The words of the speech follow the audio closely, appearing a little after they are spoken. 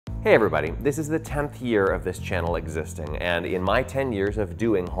Hey everybody, this is the 10th year of this channel existing, and in my 10 years of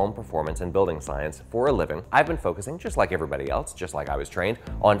doing home performance and building science for a living, I've been focusing, just like everybody else, just like I was trained,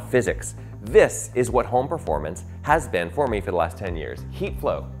 on physics. This is what home performance has been for me for the last 10 years. Heat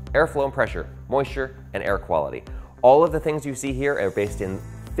flow, airflow and pressure, moisture, and air quality. All of the things you see here are based in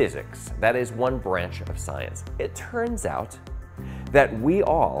physics. That is one branch of science. It turns out that we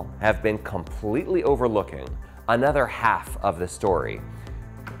all have been completely overlooking another half of the story.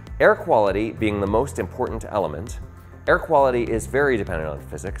 Air quality being the most important element, air quality is very dependent on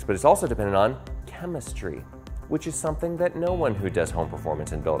physics, but it's also dependent on chemistry, which is something that no one who does home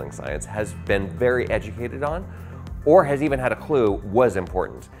performance and building science has been very educated on or has even had a clue was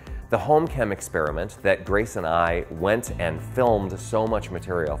important. The HOMEChem experiment that Grace and I went and filmed so much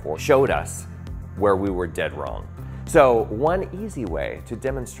material for showed us where we were dead wrong. So one easy way to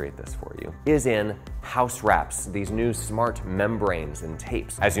demonstrate this for you is in house wraps, these new smart membranes and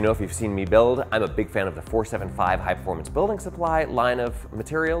tapes. As you know, if you've seen me build, I'm a big fan of the 475 high performance building supply line of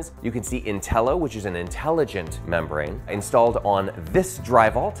materials. You can see Intello, which is an intelligent membrane, installed on this dry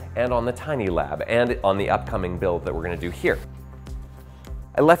vault and on the Tiny Lab and on the upcoming build that we're gonna do here.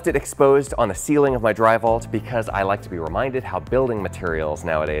 I left it exposed on the ceiling of my dry vault because I like to be reminded how building materials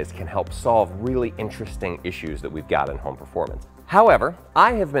nowadays can help solve really interesting issues that we've got in home performance. However,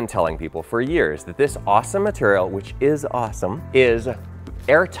 I have been telling people for years that this awesome material, which is awesome, is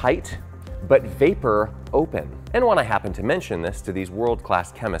airtight but vapor open. And when I happened to mention this to these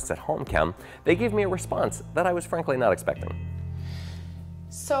world-class chemists at HOMEChem, they gave me a response that I was frankly not expecting.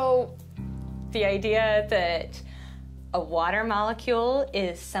 So the idea that a water molecule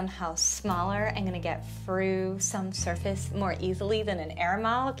is somehow smaller and going to get through some surface more easily than an air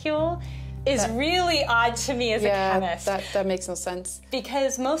molecule is really odd to me as a chemist. That makes no sense.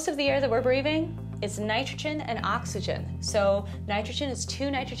 Because most of the air that we're breathing is nitrogen and oxygen. So nitrogen is two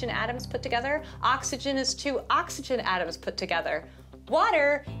nitrogen atoms put together. Oxygen is two oxygen atoms put together.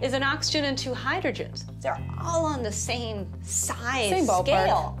 Water is an oxygen and two hydrogens. They're all on the same size, same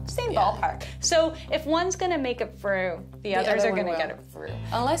scale, same ballpark. So if one's gonna make it through, the others are gonna get it through.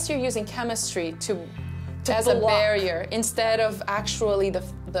 Unless you're using chemistry as a barrier instead of actually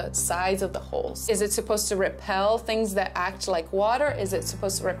the size of the holes. Is it supposed to repel things that act like water? Is it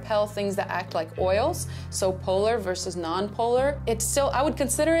supposed to repel things that act like oils? So polar versus non-polar. It's still, I would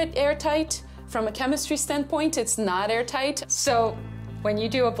consider it airtight. From a chemistry standpoint, it's not airtight. So when you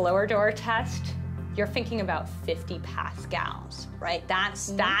do a blower door test, you're thinking about 50 pascals, right?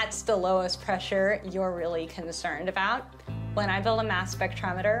 That's the lowest pressure you're really concerned about. When I build a mass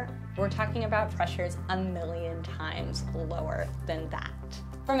spectrometer, we're talking about pressures 1,000,000 times lower than that.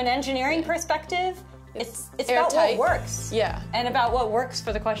 From an engineering perspective, it's about what works. Yeah. And about what works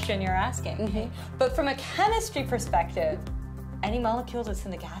for the question you're asking. But from a chemistry perspective, any molecule that's in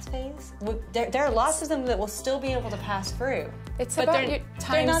the gas phase, there are lots of them that will still be able to pass through. It's but about your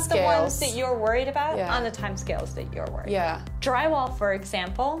time they're not scales. the ones that you're worried about on the time scales that you're worried about. Drywall, for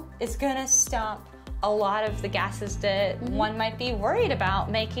example, is gonna stop a lot of the gases that one might be worried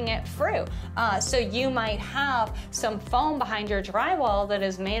about making it through. So you might have some foam behind your drywall that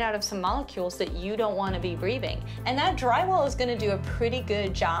is made out of some molecules that you don't want to be breathing. And that drywall is going to do a pretty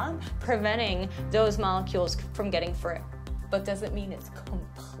good job preventing those molecules from getting through. But does it mean it's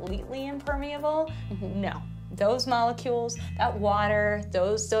completely impermeable? No. Those molecules, that water,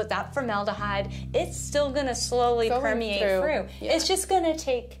 that formaldehyde, it's still gonna slowly permeate through. It's just gonna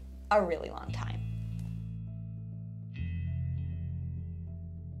take a really long time.